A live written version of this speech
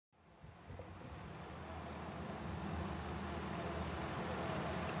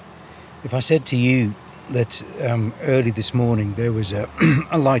If I said to you that early this morning there was a,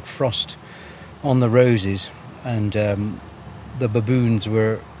 a light frost on the roses and the baboons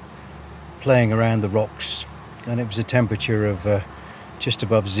were playing around the rocks and it was a temperature of just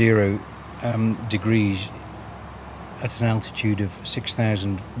above 0 degrees at an altitude of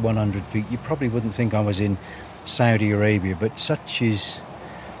 6,100 feet, you probably wouldn't think I was in Saudi Arabia, but such is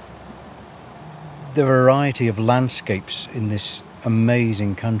the variety of landscapes in this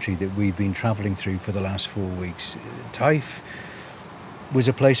amazing country that we've been travelling through for the last 4 weeks. Taif was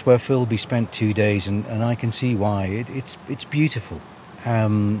a place where Philby spent 2 days, and I can see why. It's beautiful.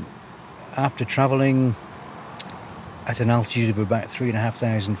 After travelling at an altitude of about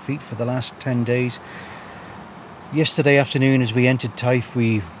 3,500 feet for the last 10 days, yesterday afternoon as we entered Taif,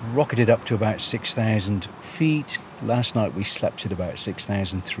 we rocketed up to about 6,000 feet. Last night we slept at about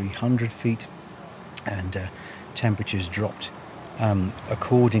 6,300 feet, and temperatures dropped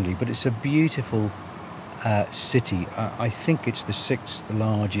accordingly. But it's a beautiful city. I think it's the 6th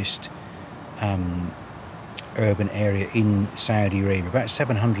largest urban area in Saudi Arabia. About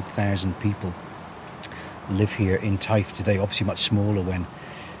 700,000 people live here in Taif today, obviously much smaller when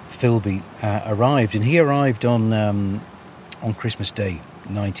Philby arrived, and he arrived on Christmas Day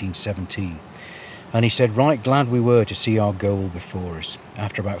 1917, and he said, right glad we were to see our goal before us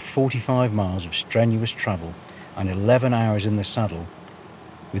after about 45 miles of strenuous travel and 11 hours in the saddle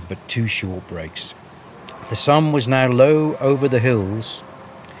with but 2 short breaks. The sun was now low over the hills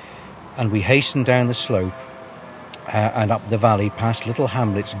and we hastened down the slope and up the valley past little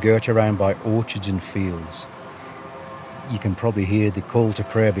hamlets girt around by orchards and fields. You can probably hear the call to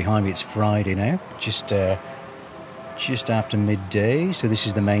prayer behind me. It's Friday now, just after midday. So this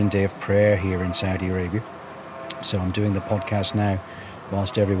is the main day of prayer here in Saudi Arabia. So I'm doing the podcast now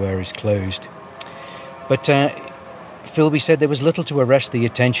whilst everywhere is closed. But Philby said there was little to arrest the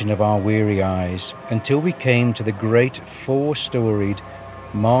attention of our weary eyes until we came to the great 4-storied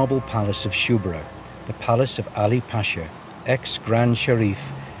marble palace of Shubra, the palace of Ali Pasha, ex-Grand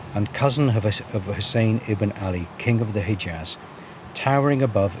Sharif and cousin of Hussein ibn Ali, king of the Hijaz, towering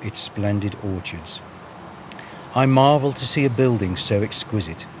above its splendid orchards. I marvelled to see a building so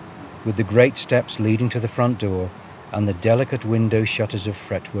exquisite, with the great steps leading to the front door and the delicate window shutters of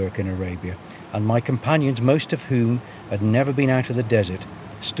fretwork in Arabia, and my companions, most of whom had never been out of the desert,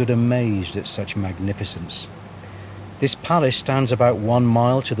 stood amazed at such magnificence. This palace stands about 1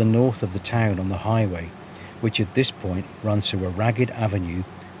 mile to the north of the town on the highway, which at this point runs through a ragged avenue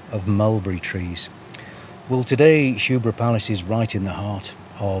of mulberry trees. Well, today Shubra Palace is right in the heart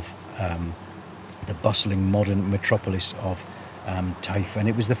of the bustling modern metropolis of Taif, and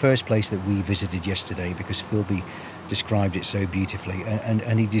it was the first place that we visited yesterday because Philby described it so beautifully,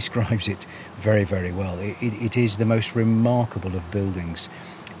 and he describes it very, very well. It is the most remarkable of buildings,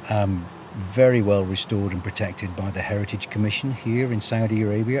 very well restored and protected by the Heritage Commission here in Saudi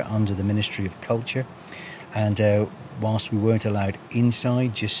Arabia under the Ministry of Culture. And whilst we weren't allowed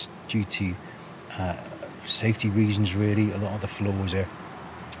inside just due to safety reasons, really, a lot of the floors are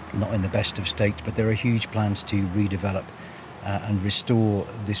not in the best of states, but there are huge plans to redevelop and restore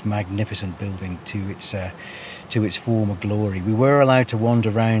this magnificent building to its former glory. We were allowed to wander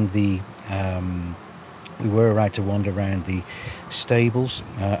around the stables,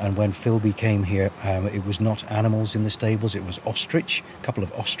 and when Philby came here, it was not animals in the stables, it was ostrich, a couple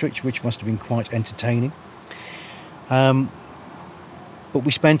of ostrich, which must have been quite entertaining. But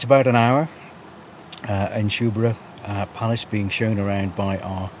we spent about an hour in Shubra Palace being shown around by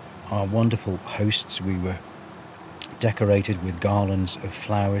our wonderful hosts. We were decorated with garlands of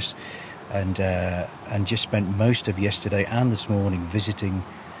flowers, and just spent most of yesterday and this morning visiting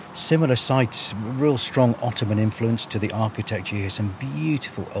similar sites. Real strong Ottoman influence to the architecture here, some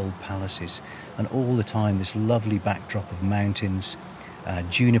beautiful old palaces, and all the time this lovely backdrop of mountains,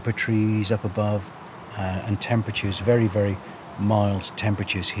 juniper trees up above, and temperatures, very, very mild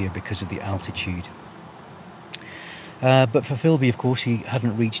temperatures here because of the altitude. But for Philby, of course, he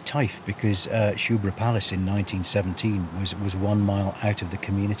hadn't reached Taif because Shubra Palace in 1917 was 1 mile out of the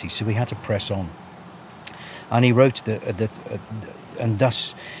community, so he had to press on. And he wrote and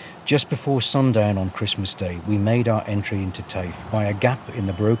thus, just before sundown on Christmas Day, we made our entry into Taif by a gap in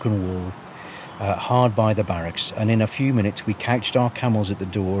the broken wall hard by the barracks, and in a few minutes we couched our camels at the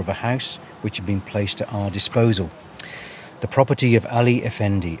door of a house which had been placed at our disposal. The property of Ali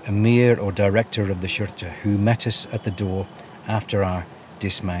Effendi, Emir or director of the Shurta, who met us at the door after our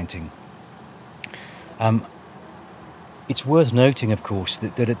dismounting. It's worth noting, of course,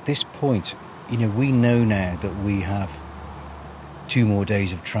 that at this point, we know now that we have 2 more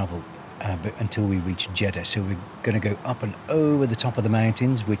days of travel but until we reach Jeddah. So we're going to go up and over the top of the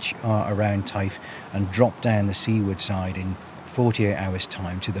mountains, which are around Taif, and drop down the seaward side in 48 hours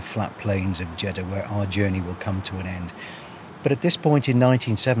time to the flat plains of Jeddah, where our journey will come to an end. But at this point in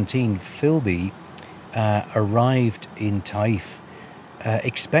 1917, Philby arrived in Taif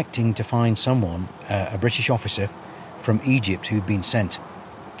expecting to find someone, a British officer from Egypt, who'd been sent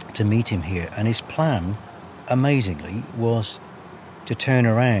to meet him here. And his plan, amazingly, was to turn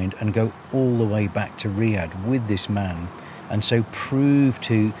around and go all the way back to Riyadh with this man, and so prove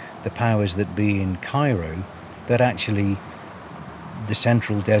to the powers that be in Cairo that actually the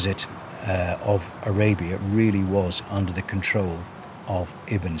central desert of Arabia really was under the control of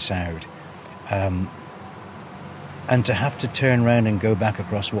Ibn Saud. And to have to turn around and go back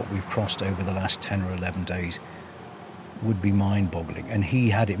across what we've crossed over the last 10 or 11 days would be mind-boggling. And he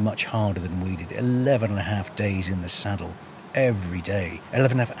had it much harder than we did. 11 and a half days in the saddle every day.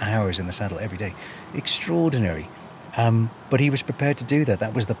 11 and a half hours in the saddle every day. Extraordinary. But he was prepared to do that.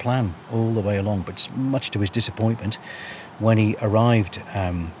 That was the plan all the way along. But much to his disappointment, when he arrived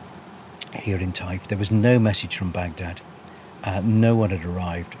here in Taif, there was no message from Baghdad. No one had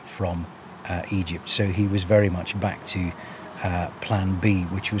arrived from Egypt. So he was very much back to plan B,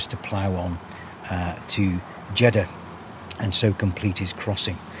 which was to plough on to Jeddah and so complete his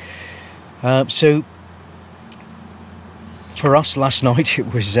crossing. So for us last night,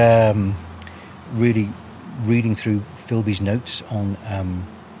 it was really reading through Philby's notes on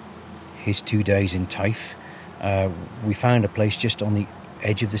his 2 days in Taif. We found a place just on the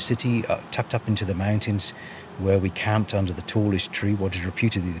edge of the city, tucked up into the mountains, where we camped under the tallest tree, what is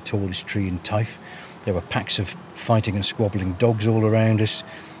reputedly the tallest tree in Taif. There were packs of fighting and squabbling dogs all around us,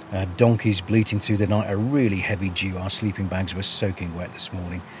 donkeys bleating through the night, a really heavy dew. Our sleeping bags were soaking wet this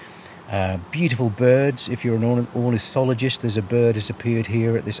morning. Beautiful birds. If you're an ornithologist, there's a bird has appeared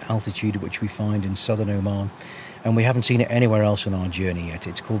here at this altitude, which we find in southern Oman, and we haven't seen it anywhere else on our journey yet.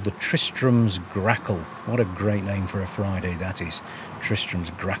 It's called the Tristram's Grackle. What a great name for a Friday that is, Tristram's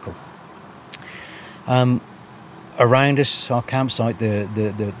Grackle. Around us, our campsite,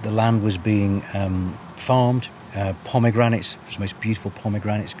 the land was being farmed. Pomegranates, the most beautiful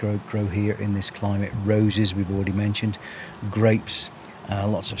pomegranates grow here in this climate. Roses, we've already mentioned. Grapes,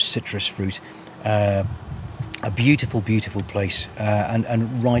 lots of citrus fruit. A beautiful, beautiful place.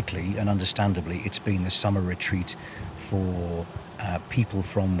 And rightly and understandably, it's been the summer retreat for people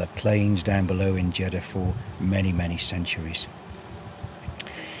from the plains down below in Jeddah for many, many centuries.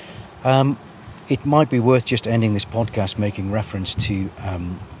 It might be worth just ending this podcast making reference to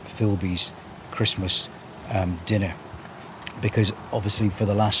Philby's Christmas dinner, because obviously for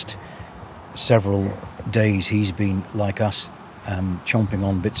the last several days he's been, like us, chomping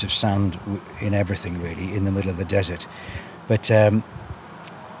on bits of sand in everything really, in the middle of the desert. But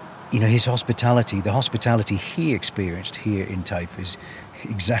his hospitality, the hospitality he experienced here in Taif, is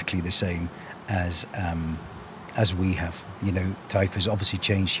exactly the same as we have. Taif has obviously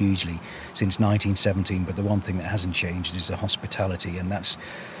changed hugely since 1917, but the one thing that hasn't changed is the hospitality, and that's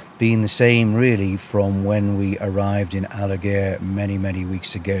been the same really from when we arrived in Al Aghair many, many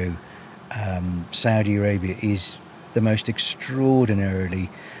weeks ago. Saudi Arabia is the most extraordinarily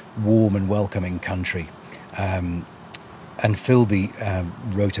warm and welcoming country, and Philby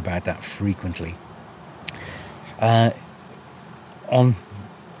wrote about that frequently. On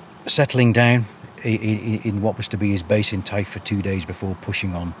settling down in what was to be his base in Taif for 2 days before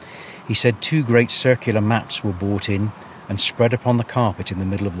pushing on, he said 2 great circular mats were brought in and spread upon the carpet in the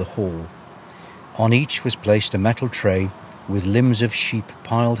middle of the hall. On each was placed a metal tray with limbs of sheep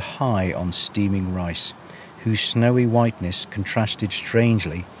piled high on steaming rice, whose snowy whiteness contrasted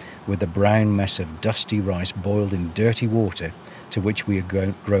strangely with the brown mess of dusty rice boiled in dirty water to which we had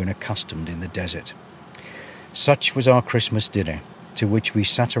grown accustomed in the desert. Such was our Christmas dinner, to which we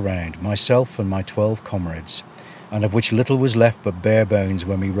sat around, myself and my 12 comrades, and of which little was left but bare bones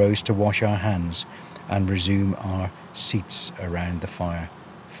when we rose to wash our hands and resume our seats around the fire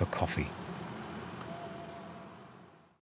for coffee.